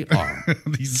client. They are.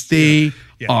 They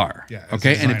are. Yeah,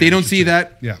 okay. And if they don't see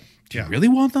that, do you really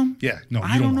want them? Yeah. No,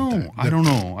 I don't know. I don't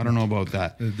know. I don't know about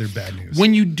that. They're bad news.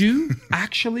 When you do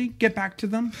actually get back to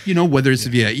them, you know, whether it's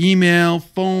via email,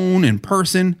 phone, in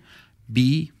person,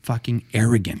 be fucking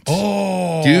arrogant.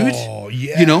 Oh, dude.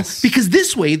 Yes. You know, because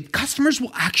this way customers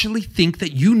will actually think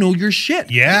that you know your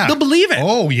shit. Yeah. They'll believe it.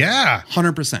 Oh, yeah.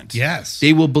 100%. Yes.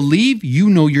 They will believe you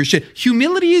know your shit.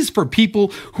 Humility is for people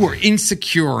who are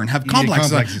insecure and have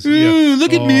complexes. Complexes. Like,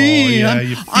 look at me. Yeah,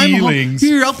 your feelings.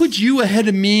 Here, I'll put you ahead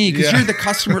of me because you're the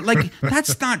customer. Like,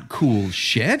 that's not cool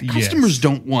shit. Customers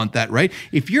don't want that, right?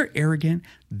 If you're arrogant,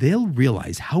 they'll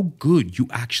realize how good you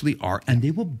actually are and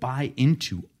they will buy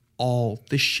into all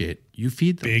the shit you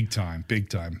feed them. Big time, big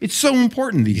time. It's so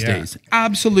important these days.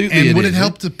 Absolutely. And would it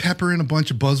help to pepper in a bunch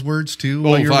of buzzwords too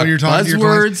while you're talking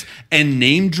buzzwords and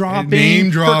name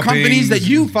dropping for companies that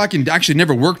you fucking actually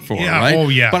never worked for, right? Oh,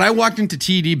 yeah. But I walked into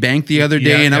TD Bank the other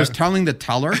day and I was telling the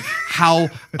teller how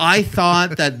I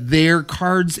thought that their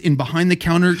cards in behind the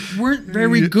counter weren't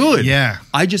very good. Yeah.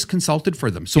 I just consulted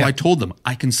for them. So I told them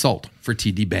I consult for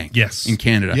TD Bank in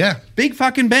Canada. Yeah. Big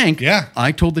fucking bank. Yeah.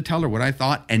 I told the teller what I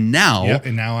thought and now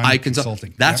I'm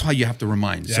consulting. That's how you have to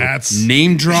remind. That's so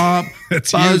name drop,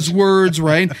 buzzwords,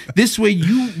 right? This way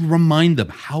you remind them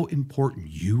how important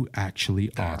you actually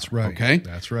are. That's right. Okay?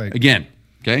 That's right. Again,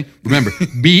 okay? Remember,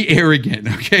 be arrogant,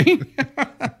 okay?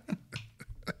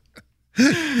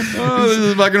 Oh, this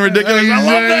is fucking ridiculous.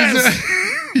 I love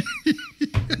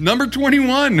this. Number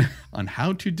 21 on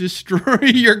how to destroy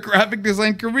your graphic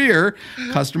design career,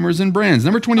 customers and brands.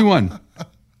 Number 21.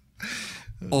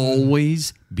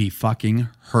 Always be fucking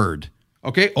heard.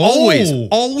 Okay?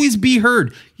 Always be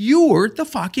heard. You're the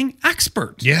fucking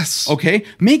expert. Yes. Okay?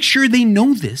 Make sure they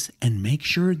know this and make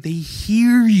sure they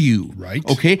hear you. Right.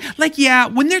 Okay? Like,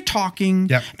 when they're talking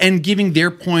and giving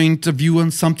their point of view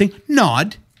on something,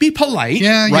 nod. Be polite,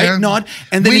 nod,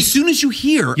 and then as soon as you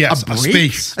hear a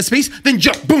space, then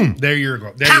jump, boom. There you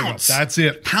go. Pounce. That's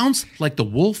it. Pounce like the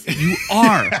wolf you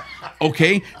are.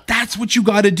 Okay, that's what you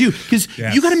got to do because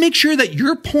you got to make sure that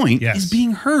your point is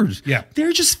being heard. Yeah,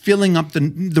 they're just filling up the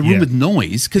room with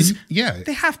noise because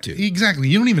they have to. Exactly.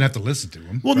 You don't even have to listen to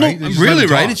them. Well, no, really,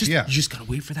 right? It's just you just got to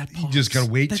wait for that pause. You just got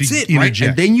to wait. That's to it, interject. right?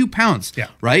 And then you pounce. Yeah,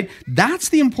 right. That's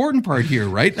the important part here,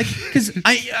 right? Like because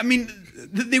I mean.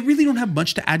 They really don't have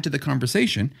much to add to the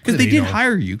conversation because they did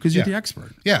hire you because you're the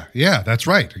expert. Yeah, that's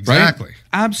right. Exactly. Right?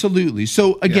 Absolutely.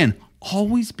 So again,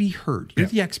 always be heard. You're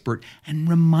the expert and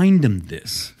remind them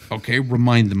this. Okay?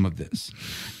 Remind them of this.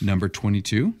 Number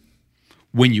 22,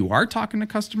 when you are talking to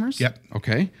customers,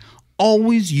 okay,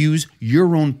 always use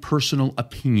your own personal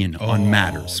opinion on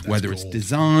matters, whether it's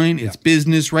design, it's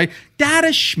business, right? Data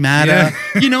schmata,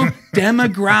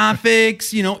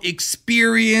 demographics,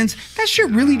 experience. That shit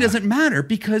really doesn't matter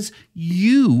because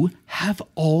you have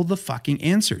all the fucking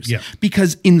answers. Yeah.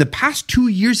 Because in the past 2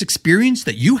 years experience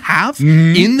that you have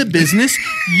in the business,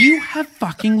 you have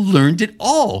fucking learned it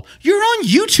all. You're on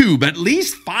YouTube at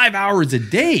least 5 hours a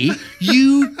day.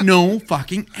 You know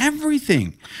fucking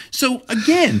everything. So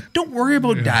again, don't worry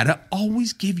about data.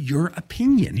 Always give your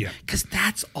opinion because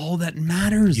that's all that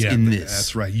matters in this.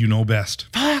 That's right. You know best.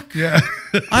 Fuck. Yeah.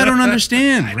 I don't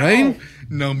understand, right?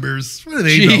 Numbers. What do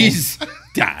they know?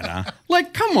 Data.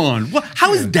 Like, come on.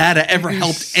 How has data ever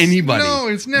helped anybody? No,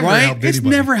 it's never helped anybody. It's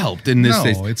never helped in this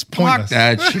case. No, it's pointless. Fuck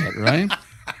that shit, right?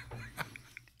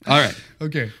 All right.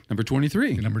 Okay. Number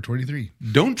 23. Number 23.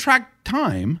 Don't track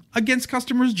time against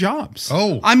customers' jobs.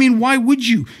 Oh. I mean, why would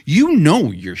you? You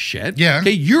know your shit. Yeah.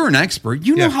 Okay, you're an expert.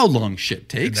 You know how long shit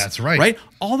takes. That's right. Right?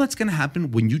 All that's going to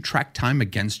happen when you track time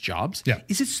against jobs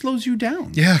is it slows you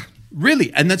down. Yeah.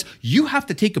 Really. And that's, you have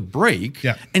to take a break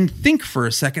and think for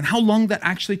a second how long that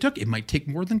actually took. It might take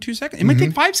more than 2 seconds. It might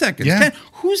take 5 seconds. Yeah. 10.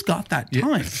 Who's got that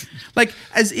time? Like,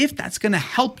 as if that's going to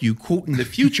help you, quote, in the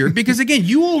future. Because again,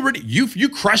 you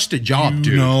crushed a job,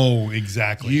 dude. No,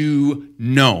 exactly. You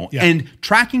know. Yeah. And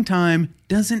tracking time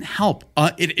doesn't help.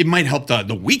 It might help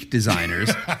the weak designers,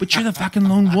 but you're the fucking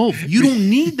lone wolf. You don't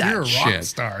need that you're a shit. Rock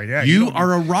star. Yeah, you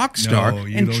are a rock star, no,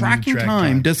 and tracking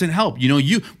time doesn't help.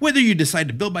 Whether you decide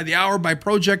to build by the hour, by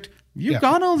project, you've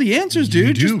got all the answers,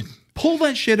 dude. You do. Just pull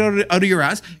that shit out of your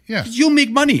ass. Yeah. You'll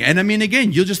make money. And I mean,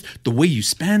 again, the way you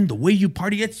spend, the way you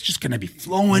party, it's just going to be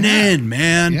flowing in,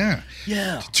 man. Yeah.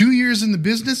 Yeah. 2 years in the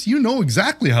business, you know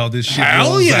exactly how this shit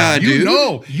rolls out. Dude. You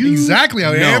know exactly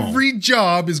how every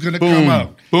job is going to come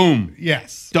out. Boom.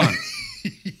 Yes. Done.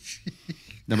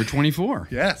 Number 24.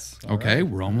 Yes. Okay,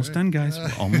 we're almost done, guys.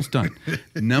 We're almost done.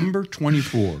 Number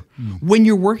 24. When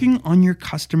you're working on your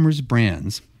customers'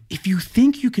 brands, if you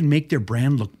think you can make their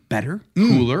brand look better,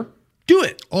 cooler, do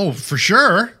it. Oh, for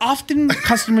sure. Often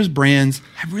customers' brands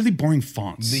have really boring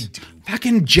fonts. They do.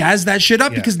 Fucking jazz that shit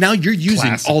up because now you're using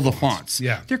Classic all the fonts.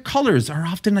 Yeah. Their colors are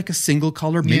often like a single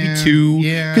color, maybe Yeah, two.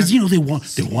 yeah. Because, they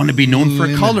want to be known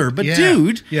for color. But,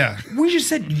 dude, Yeah. we just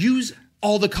said use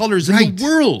all the colors in Right. the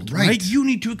world, right. Right. You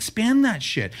need to expand that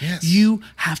shit. Yes. You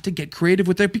have to get creative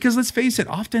with it because let's face it,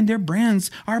 often their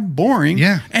brands are boring.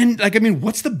 Yeah. And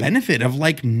what's the benefit of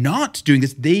not doing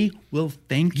this? They will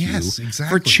thank you Yes, for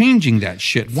exactly. changing that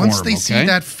shit Once for they them, see okay?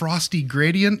 that frosty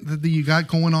gradient that you got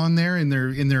going on there in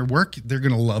their work, they're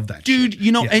gonna love that, Dude,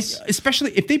 shit. and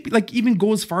especially if they even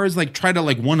go as far as try to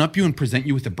one up you and present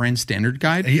you with a brand standard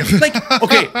guide. Yeah.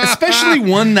 Okay, especially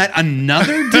one that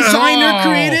another designer Oh,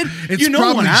 created. it's You know what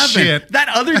probably happened? shit. That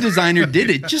other designer did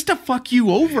it just to fuck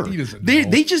you over. He doesn't know.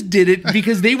 They just did it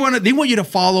because they want you to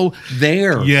follow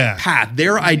their Yeah. path,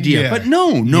 their idea. Yeah. But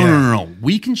no. Yeah.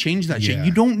 We can change that shit. Yeah.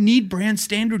 You don't need brand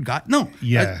standard guide. No.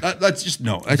 Yeah. That's just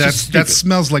no. That's just That stupid.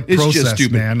 smells like It's just process,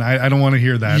 stupid. man. I don't want to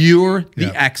hear that. You're the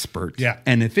Yeah. expert. Yeah.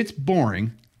 And if it's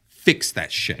boring, fix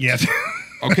that shit. Yes.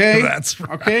 Okay? That's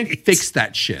right. Okay? Fix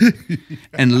that shit.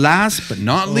 And last but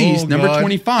not least, number God.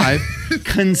 25,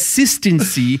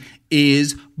 consistency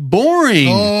is boring.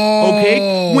 Oh.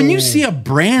 Okay? When you see a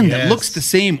brand that Yes. looks the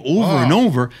same over and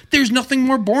over, there's nothing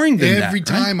more boring than that. Every right?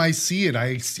 time I see it,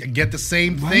 I get the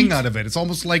same thing out of it. It's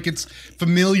almost like it's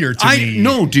familiar to me.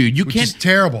 No, dude, you which can't. is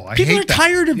terrible. I People hate are that.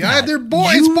 tired of yeah, that. they're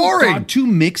it's boring. Got to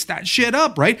mix that shit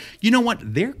up, right? You know what?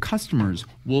 Their customers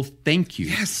will thank you.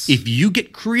 Yes. If you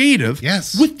get creative.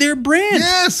 Yes. With their brand.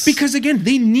 Yes. Because again,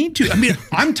 they need to. I mean,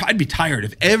 I'd be tired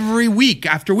if every week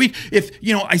after week, if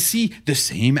I see the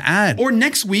same ad or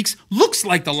next week's looks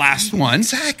like the last one,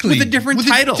 Exactly. with a different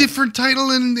title. A different title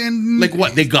and Like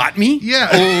what? They got me? Yeah.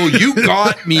 Oh, you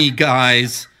got me,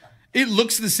 guys. It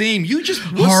looks the same. You just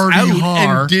wussed Hardy out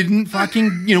har. and didn't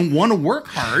fucking, want to work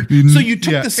hard. So you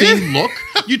took Yeah. the same look,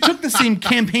 you took the same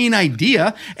campaign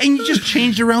idea, and you just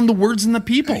changed around the words and the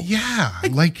people. yeah,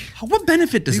 like What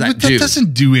benefit does that that do?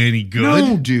 doesn't do any good.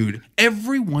 No, dude.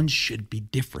 Everyone should be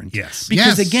different. Yes.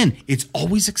 Because Yes. again, it's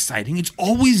always exciting. It's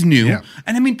always new. Yeah.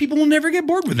 And people will never get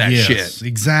bored with that Yes, shit.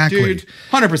 exactly. Dude,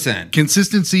 100%.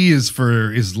 Consistency is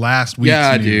last week's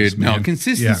Yeah, news, dude. No, man.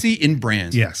 consistency in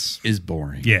brands Yes. is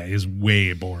boring. Yeah, is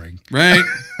way boring. Right?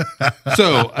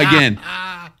 So, again,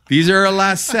 these are our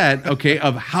last set, okay,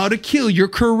 of how to kill your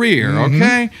career,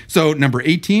 okay? So, number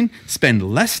 18, spend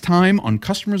less time on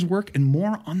customers' work and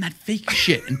more on that fake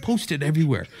shit and post it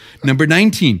everywhere. Number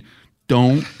 19,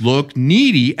 don't look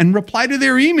needy and reply to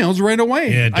their emails right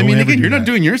away. Yeah, I mean, don't ever again, do you're not that.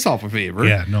 doing yourself a favor.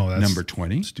 Yeah, no, that's Number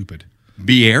 20, stupid.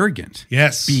 be arrogant.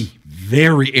 Yes. Be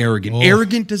very arrogant. Oh.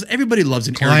 Arrogant does everybody loves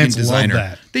an Clients arrogant love designer.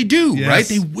 that. They do, Yes. right?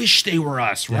 They wish they were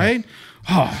us, right?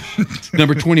 Oh.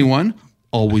 Number 21,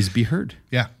 always be heard.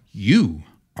 Yeah. You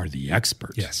are the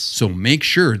expert. Yes. So make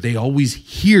sure they always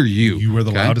hear you. You are the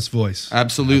okay? loudest voice.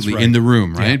 Absolutely. That's right. In the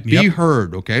room, right? Yeah. Be Yep.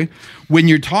 heard, okay? When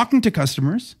you're talking to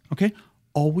customers, okay?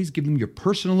 Always give them your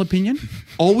personal opinion.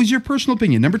 Always your personal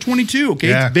opinion. Number 22, okay?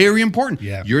 Yeah. It's very important.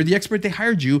 Yeah. You're the expert. They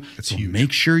hired you. So huge.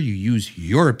 make sure you use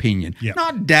your opinion. Yeah.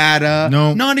 Not data,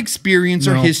 No. not experience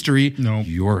or No. history. No.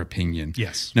 Your opinion.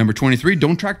 Yes. Number 23,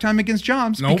 don't track time against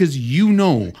jobs Nope. because you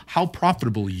know how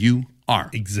profitable you are.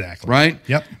 Exactly. Right?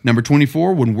 Yep. Number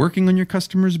 24, when working on your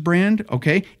customer's brand,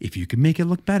 okay, if you can make it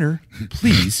look better,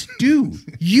 please do.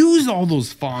 Use all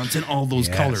those fonts and all those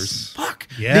Yes. colors. Fuck.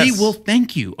 Yes. They will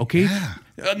thank you, okay? Yeah.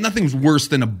 Nothing's worse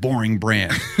than a boring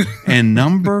brand. And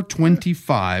number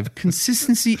 25,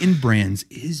 consistency in brands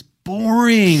is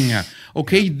boring.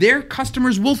 Okay? Their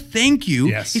customers will thank you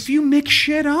Yes. if you mix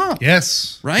shit up.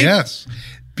 Yes. Right? Yes.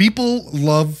 People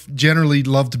generally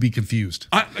love to be confused.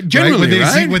 Generally,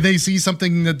 right? When they see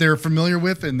something that they're familiar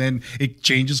with and then it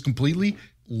changes completely,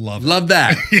 love it. Love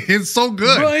that. It's so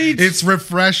good. Right? It's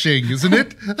refreshing, isn't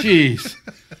it? Jeez.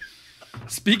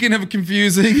 Speaking of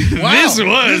confusing, This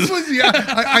was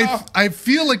yeah. I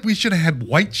feel like we should have had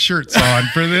white shirts on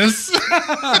for this.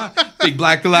 big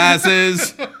black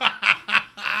glasses,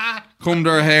 combed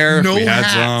our hair. No we had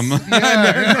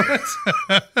hats.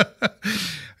 some.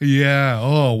 Yeah.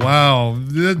 Oh wow.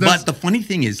 But the funny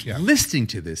thing is, listening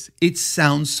to this, it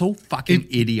sounds so fucking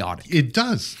idiotic. It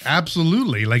does.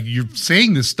 Absolutely. Like you're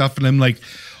saying this stuff and I'm like,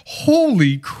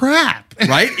 holy crap.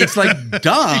 Right? It's like,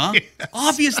 duh.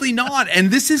 Obviously not.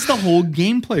 And this is the whole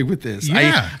gameplay with this.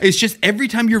 Yeah. It's just every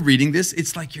time you're reading this,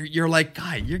 it's like you're like,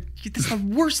 guy, this is the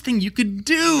worst thing you could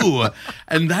do.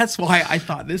 And that's why I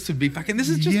thought this would be fucking. This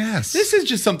is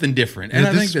just something different. And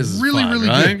I think this is really, fun, really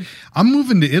right? good. I'm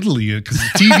moving to Italy because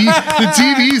the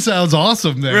TV sounds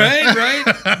awesome there. Right.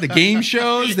 The game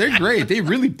shows, they're great. They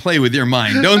really play with your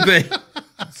mind, don't they?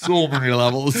 So many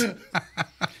levels.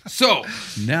 So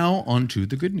now on to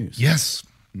the good news. Yes.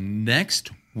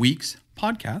 Next week's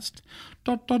podcast,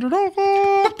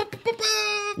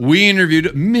 we interviewed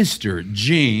Mr.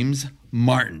 James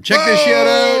Martin. Check this shit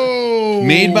out.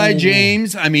 Made by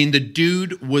James. I mean, the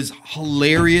dude was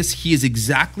hilarious. He is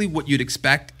exactly what you'd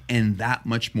expect and that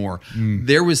much more.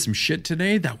 There was some shit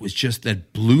today that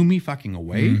blew me fucking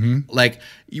away. Like,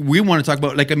 we want to talk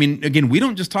about, like, I mean, again, we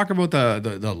don't just talk about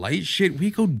the light shit.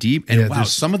 We go deep. And wow,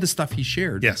 some of the stuff he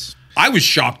shared. Yes. I was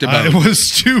shocked about. I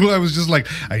was too. I was just like,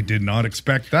 I did not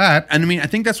expect that. And I mean, I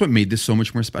think that's what made this so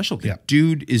much more special. The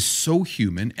dude is so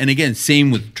human. And again,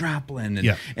 same with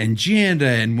Draplin and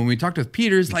Janda. And when we talked with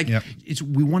Peters, like,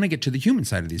 we want to get to the human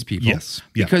side of these people. Yes.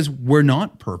 Because we're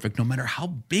not perfect, no matter how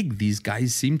big these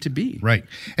guys seem to be. Right.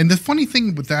 And the funny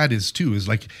thing with that is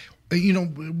like, you know,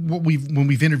 when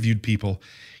we've interviewed people,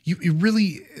 you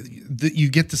really you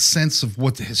get the sense of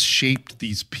what has shaped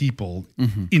these people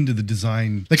into the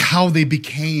design, like how they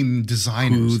became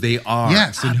designers, who they are,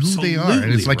 and who they are,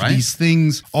 and it's like these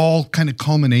things all kind of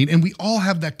culminate, and we all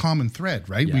have that common thread,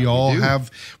 right? Yeah,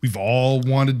 we've all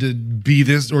wanted to be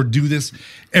this or do this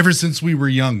ever since we were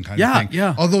young, kind of thing.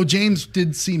 Yeah. Although James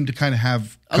did seem to kind of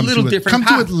have a little different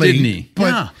path, to it late, didn't he?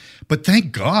 But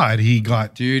thank God he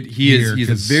got. Dude, he's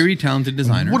a very talented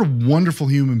designer. What a wonderful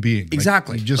human being.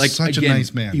 Exactly. Like, just such a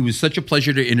nice man. He was such a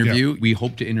pleasure to interview. We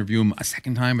hope to interview him a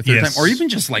second time, a third time, or even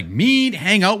just like meet,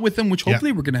 hang out with him, which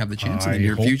hopefully we're going to have the chance in the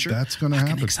near future. That's going to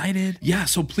happen. I'm excited. Yeah,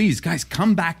 so please, guys,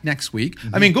 come back next week.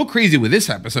 I mean, go crazy with this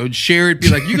episode. Share it. Be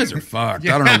like, you guys are fucked.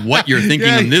 I don't know what you're thinking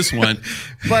on this one.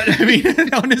 But I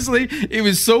mean, honestly, it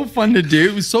was so fun to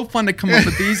do. It was so fun to come up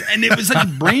with these. And it was such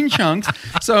brain chunks.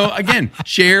 So again,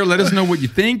 share. Let us know what you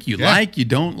think. You like, you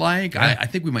don't like. I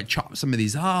think we might chop some of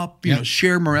these up, you know,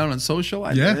 share them around on social.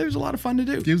 There's a lot of fun to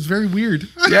do. It was very weird.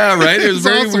 Yeah, right? It was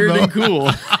very awesome, weird though. and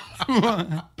cool.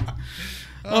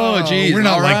 Oh, geez. We're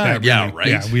not all like right. that. Yeah,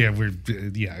 really.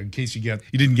 right? Yeah, in case you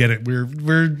didn't get it,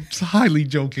 we're highly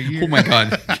joking here. Oh my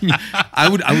God. I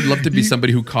would love to be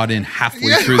somebody who caught in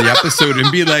halfway through the episode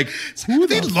and be like, who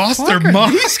they lost their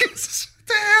minds.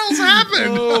 What the hell's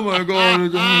happened? Oh my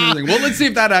God. Well, let's see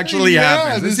if that actually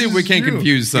happens. Let's see if we can't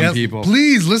confuse some people.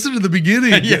 Please listen to the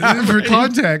beginning for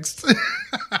context.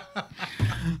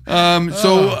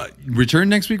 Return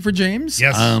next week for James.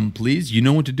 Yes. Please, you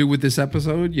know what to do with this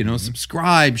episode. You know,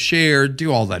 subscribe, share,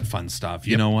 do all that fun stuff.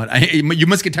 You know what? You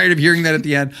must get tired of hearing that at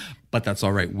the end. But that's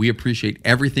all right. We appreciate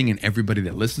everything and everybody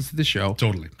that listens to the show.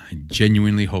 Totally. I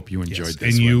genuinely hope you enjoyed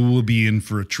this. And you will be in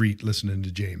for a treat listening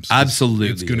to James. Absolutely.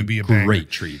 It's going to be a great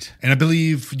treat. And I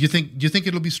believe, you think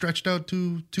it'll be stretched out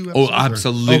to 2 episodes? Oh,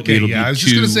 absolutely. Okay, it'll be I was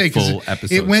just going to say, full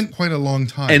episodes. It went quite a long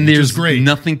time. And there's great.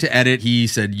 nothing to edit. He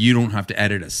said, you don't have to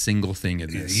edit a single thing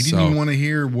in this. He didn't even want to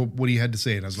hear what he had to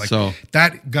say. And I was like,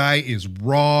 that guy is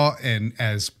raw and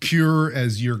as pure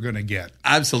as you're going to get.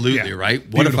 Absolutely, right?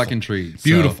 What a fucking treat.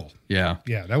 Beautiful. Yeah.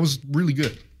 Yeah, that was really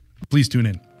good. Please tune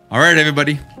in. All right,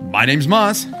 everybody. My name's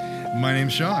Moss. My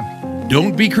name's Sean.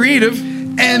 Don't be creative.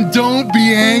 And don't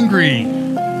be angry.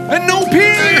 And no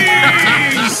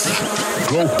peace.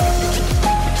 Go.